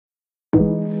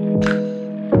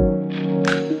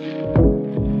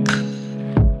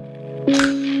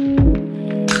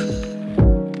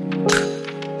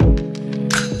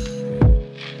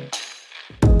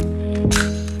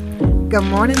Good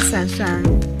morning, sunshine.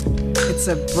 It's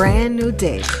a brand new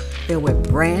day filled with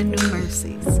brand new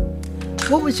mercies.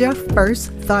 What was your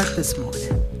first thought this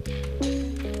morning?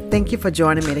 Thank you for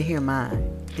joining me to hear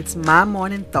mine. It's My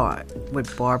Morning Thought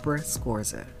with Barbara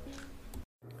Scorza.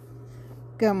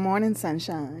 Good morning,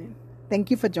 sunshine. Thank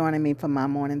you for joining me for My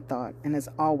Morning Thought. And as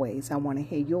always, I want to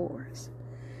hear yours.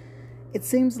 It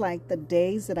seems like the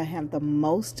days that I have the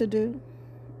most to do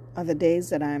are the days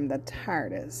that I'm the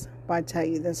tiredest. But I tell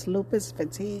you, this lupus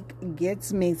fatigue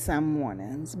gets me some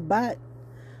mornings. But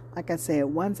like I said,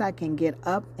 once I can get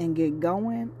up and get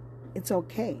going, it's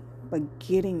okay. But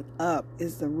getting up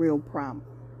is the real problem.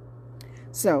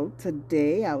 So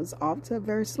today I was off to a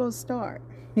very slow start.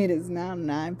 It is now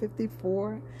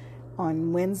 9:54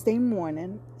 on Wednesday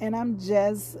morning, and I'm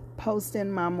just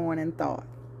posting my morning thought.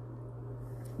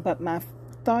 But my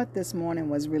thought this morning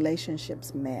was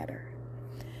relationships matter.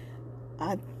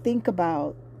 I think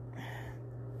about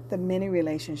the many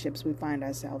relationships we find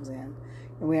ourselves in.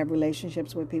 And we have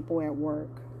relationships with people at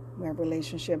work. We have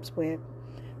relationships with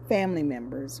family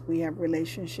members. We have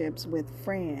relationships with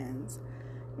friends.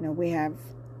 We have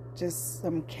just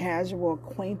some casual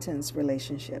acquaintance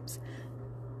relationships.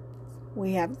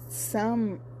 We have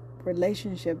some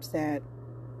relationships that,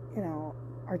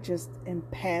 are just in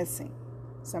passing.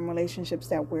 Some relationships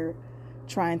that we're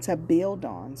trying to build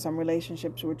on. Some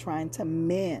relationships we're trying to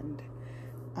mend.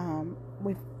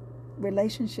 With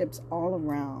relationships all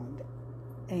around,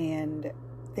 and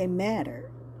they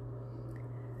matter.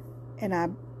 And I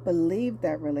believe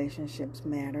that relationships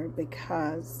matter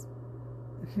because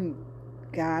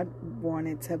God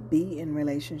wanted to be in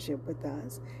relationship with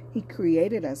us. He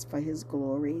created us for His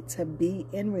glory to be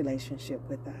in relationship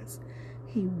with us.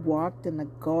 He walked in the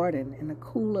garden in the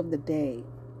cool of the day,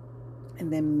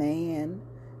 and then man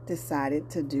decided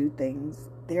to do things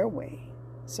their way.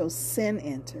 So sin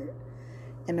entered,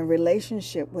 and the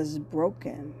relationship was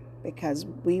broken because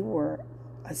we were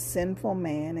a sinful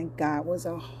man and God was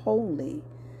a holy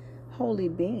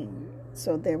being.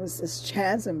 So there was this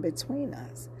chasm between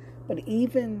us. But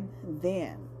even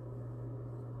then,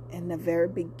 in the very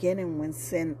beginning when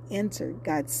sin entered,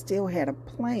 God still had a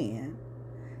plan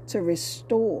to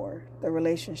restore the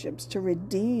relationships, to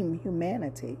redeem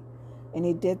humanity. And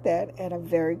He did that at a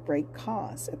very great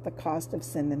cost, at the cost of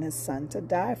sending His Son to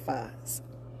die for us.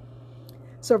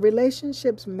 So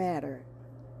relationships matter.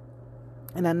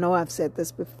 And I know I've said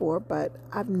this before, but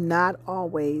I've not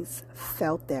always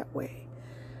felt that way.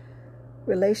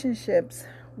 Relationships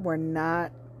were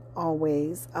not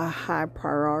always a high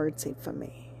priority for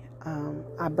me.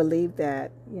 I believe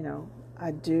that, I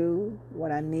do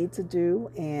what I need to do,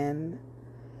 and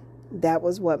that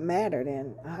was what mattered.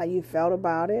 And how you felt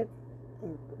about it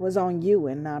was on you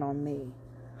and not on me.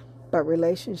 But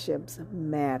relationships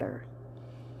matter.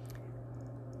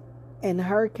 And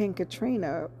Hurricane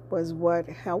Katrina was what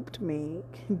helped me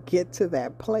get to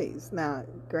that place. Now,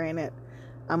 granted,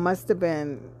 I must have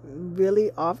been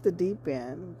really off the deep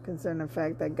end, considering the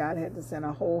fact that God had to send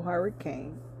a whole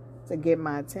hurricane to get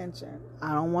my attention.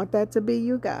 I don't want that to be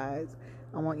you guys.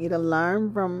 I want you to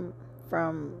learn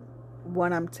from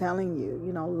what I'm telling you.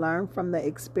 Learn from the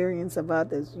experience of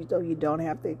others. You don't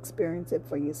have to experience it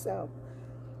for yourself.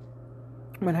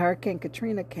 When Hurricane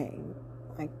Katrina came,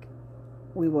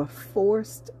 we were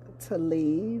forced to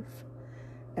leave,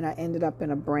 and I ended up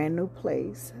in a brand new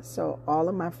place. So all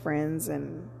of my friends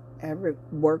and every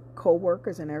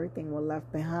co-workers and everything were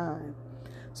left behind.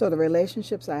 So the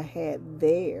relationships I had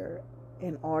there,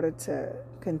 in order to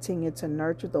continue to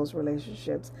nurture those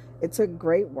relationships, it took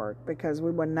great work because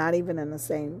we were not even in the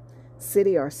same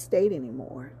city or state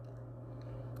anymore.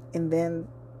 And then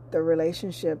the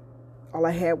relationship, all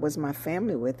I had was my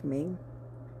family with me.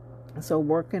 So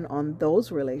working on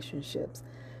those relationships,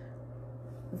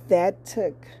 that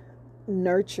took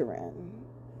nurturing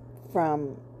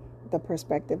from the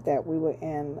perspective that we were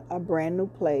in a brand new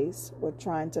place. We're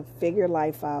trying to figure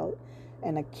life out,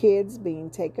 and the kids being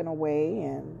taken away,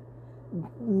 and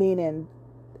meaning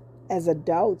as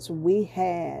adults we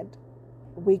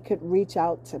could reach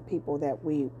out to people that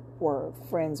we were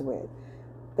friends with.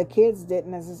 The kids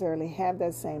didn't necessarily have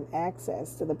that same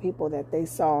access to the people that they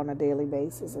saw on a daily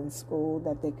basis in school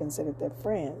that they considered their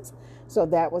friends. So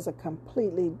that was a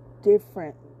completely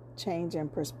different change in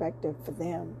perspective for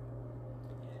them.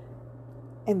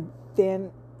 And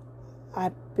then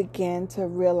I began to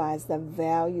realize the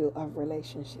value of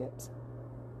relationships.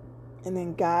 And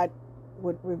then God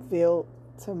would reveal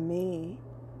to me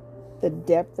the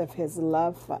depth of His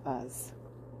love for us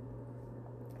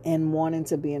and wanting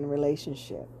to be in a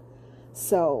relationship.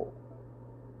 So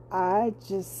I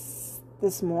just,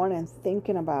 this morning,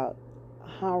 thinking about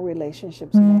how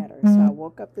relationships matter. So I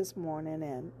woke up this morning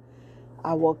and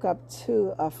I woke up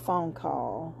to a phone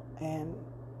call, and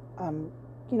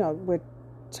we're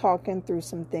talking through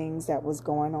some things that was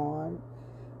going on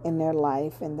in their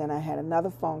life, and then I had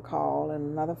another phone call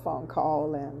and another phone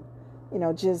call, and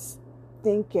just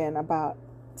thinking about,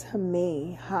 to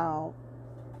me, how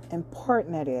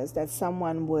important it is that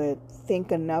someone would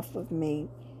think enough of me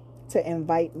to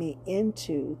invite me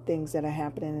into things that are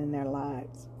happening in their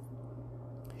lives,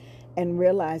 and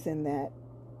realizing that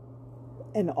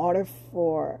in order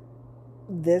for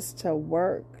this to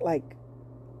work like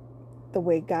the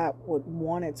way God would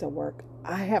want it to work,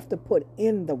 I have to put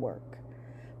in the work,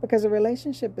 because a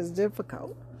relationship is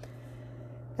difficult.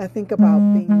 I think about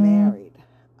being married.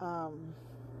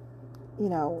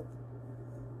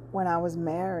 When I was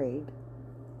married,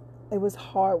 it was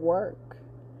hard work,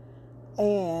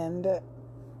 and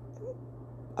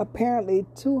apparently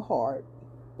too hard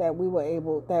that we were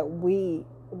able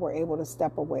to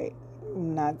step away.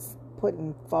 Not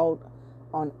putting fault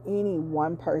on any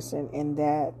one person in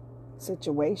that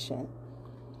situation,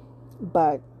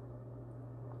 but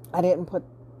I didn't put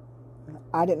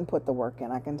the work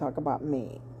in. I can talk about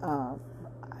me. I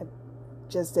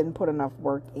just didn't put enough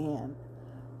work in.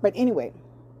 But anyway,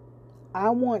 I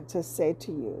want to say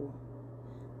to you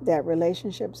that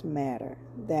relationships matter,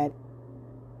 that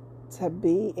to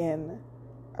be in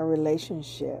a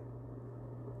relationship,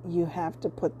 you have to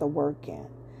put the work in.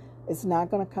 It's not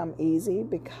going to come easy,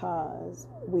 because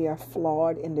we are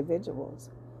flawed individuals.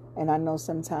 And I know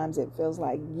sometimes it feels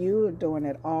like you are doing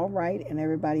it all right and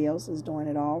everybody else is doing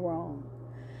it all wrong.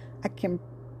 I can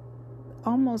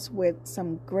almost with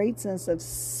some great sense of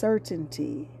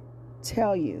certainty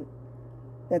tell you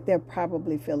that they're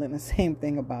probably feeling the same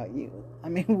thing about you. I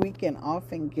mean, we can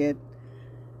often get,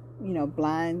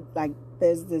 blind, like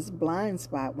there's this blind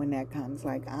spot when that comes,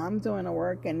 like I'm doing the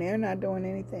work and they're not doing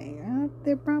anything.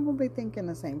 They're probably thinking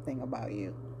the same thing about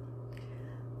you,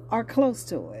 or close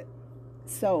to it.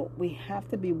 So we have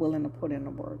to be willing to put in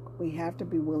the work. We have to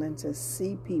be willing to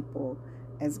see people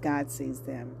as God sees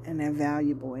them, and they're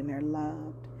valuable and they're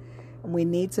loved. And we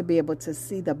need to be able to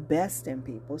see the best in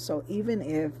people. So even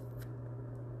if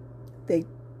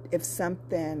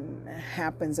something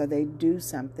happens or they do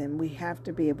something, we have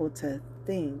to be able to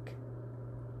think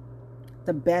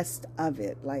the best of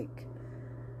it. Like,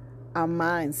 our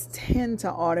minds tend to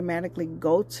automatically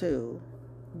go to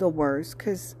the worst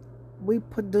because we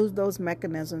produce those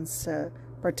mechanisms to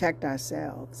protect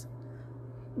ourselves.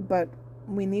 But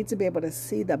we need to be able to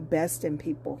see the best in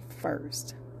people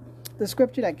first. The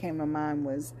scripture that came to mind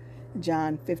was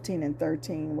John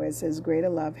 15:13, where it says, "Greater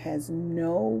love has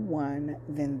no one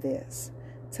than this,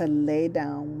 to lay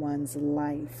down one's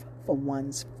life for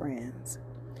one's friends."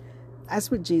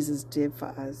 That's what Jesus did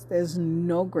for us. There's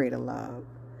no greater love,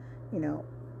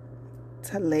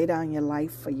 to lay down your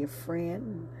life for your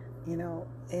friend.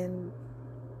 In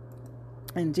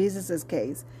Jesus'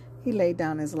 case, he laid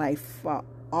down his life for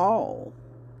all.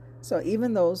 So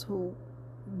even those who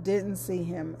didn't see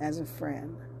him as a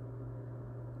friend,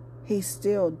 he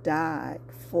still died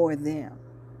for them.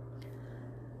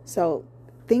 So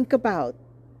think about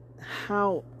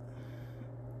how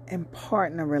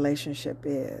important a relationship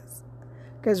is,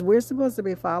 because we're supposed to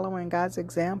be following God's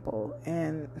example.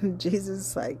 And Jesus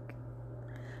is like,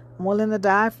 "I'm willing to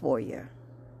die for you."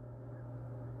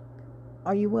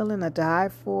 Are you willing to die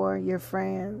for your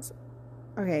friends?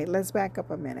 Okay, let's back up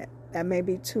a minute. That may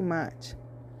be too much.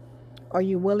 Are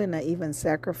you willing to even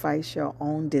sacrifice your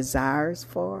own desires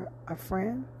for a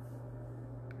friend?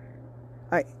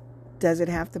 Does it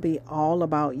have to be all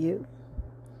about you?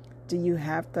 Do you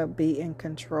have to be in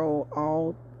control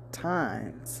all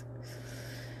times?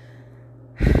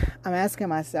 I'm asking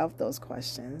myself those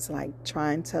questions, like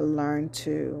trying to learn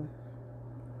to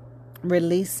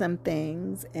release some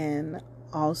things, and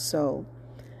also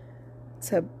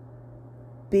to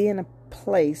be in a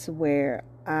place where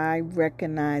I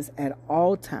recognize at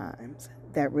all times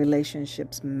that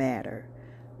relationships matter,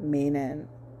 meaning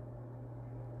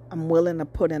I'm willing to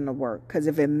put in the work, because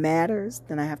if it matters,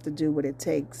 then I have to do what it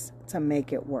takes to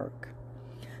make it work.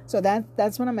 So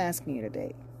that's what I'm asking you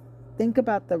today. Think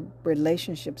about the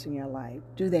relationships in your life.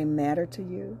 Do they matter to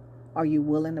you? Are you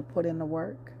willing to put in the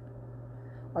work?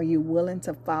 Are you willing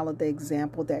to follow the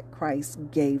example that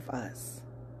Christ gave us?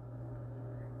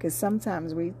 Because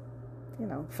sometimes we,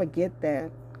 forget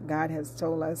that God has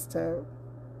told us to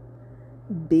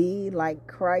be like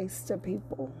Christ to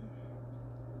people.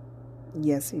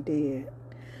 Yes, he did.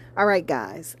 All right,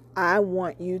 guys, I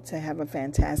want you to have a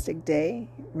fantastic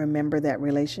day. Remember that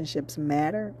relationships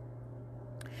matter.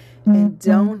 and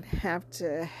don't have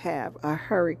to have a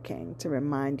hurricane to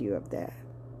remind you of that.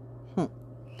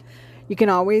 You can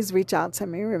always reach out to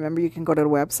me. Remember, you can go to the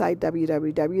website,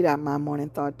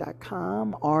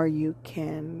 www.mymorningthought.com, or you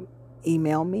can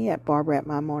email me at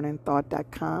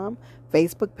barbara@mymorningthought.com,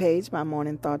 Facebook page,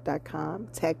 mymorningthought.com.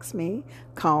 Text me,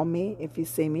 call me. If you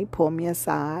see me, pull me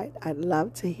aside. I'd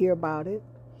love to hear about it.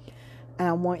 And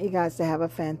I want you guys to have a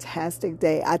fantastic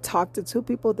day. I talked to two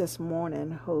people this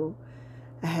morning who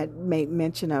had made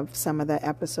mention of some of the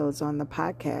episodes on the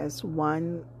podcast.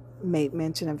 One made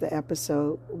mention of the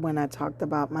episode when I talked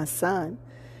about my son,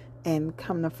 and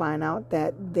come to find out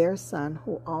that their son,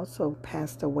 who also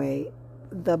passed away,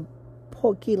 the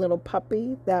Porky Little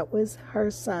Puppy, that was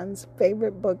her son's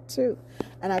favorite book too.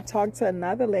 And I talked to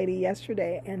another lady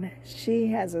yesterday, and she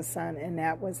has a son, and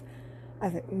that was, I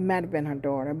think it might have been her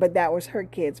daughter, but that was her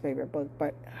kid's favorite book.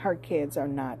 But her kids are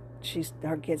not,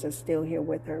 her kids are still here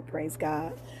with her, praise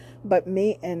God. But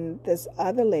me and this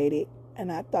other lady, and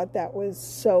I thought that was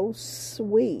so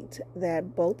sweet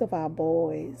that both of our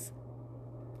boys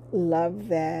love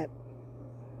that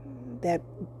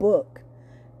book,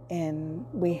 and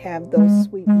we have those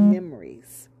sweet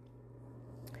memories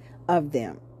of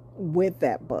them with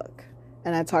that book.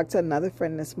 And I talked to another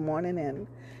friend this morning, and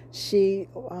she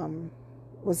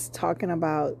was talking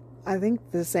about, I think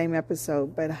the same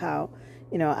episode, but how,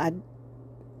 I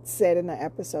said in the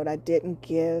episode I didn't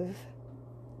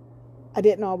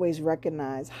always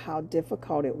recognize how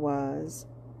difficult it was,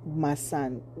 my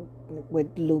son,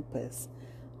 with lupus.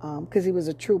 Because he was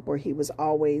a trooper. He was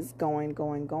always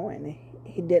going.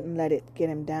 He didn't let it get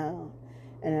him down.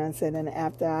 And I said, and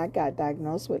after I got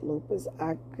diagnosed with lupus,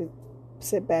 I could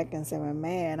sit back and say, well,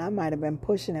 man, I might have been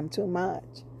pushing him too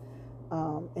much.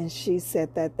 And she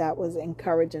said that was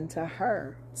encouraging to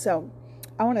her. So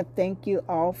I want to thank you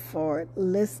all for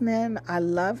listening. I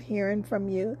love hearing from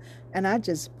you. And I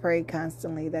just pray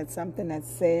constantly that something that's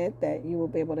said, that you will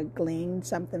be able to glean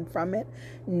something from it.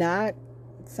 Not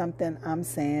something I'm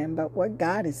saying, but what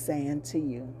God is saying to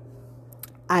you.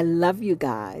 I love you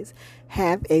guys.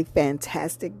 Have a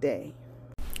fantastic day.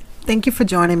 Thank you for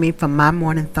joining me for My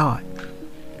Morning Thought.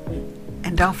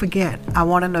 And don't forget, I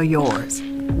want to know yours.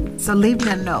 So leave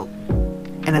me a note.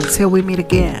 And until we meet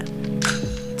again,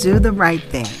 do the right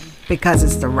thing, because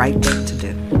it's the right thing to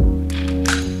do.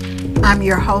 I'm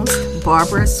your host,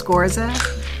 Barbara Scorza,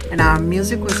 and our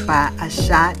music was by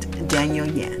Ashat Daniel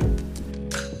Yen.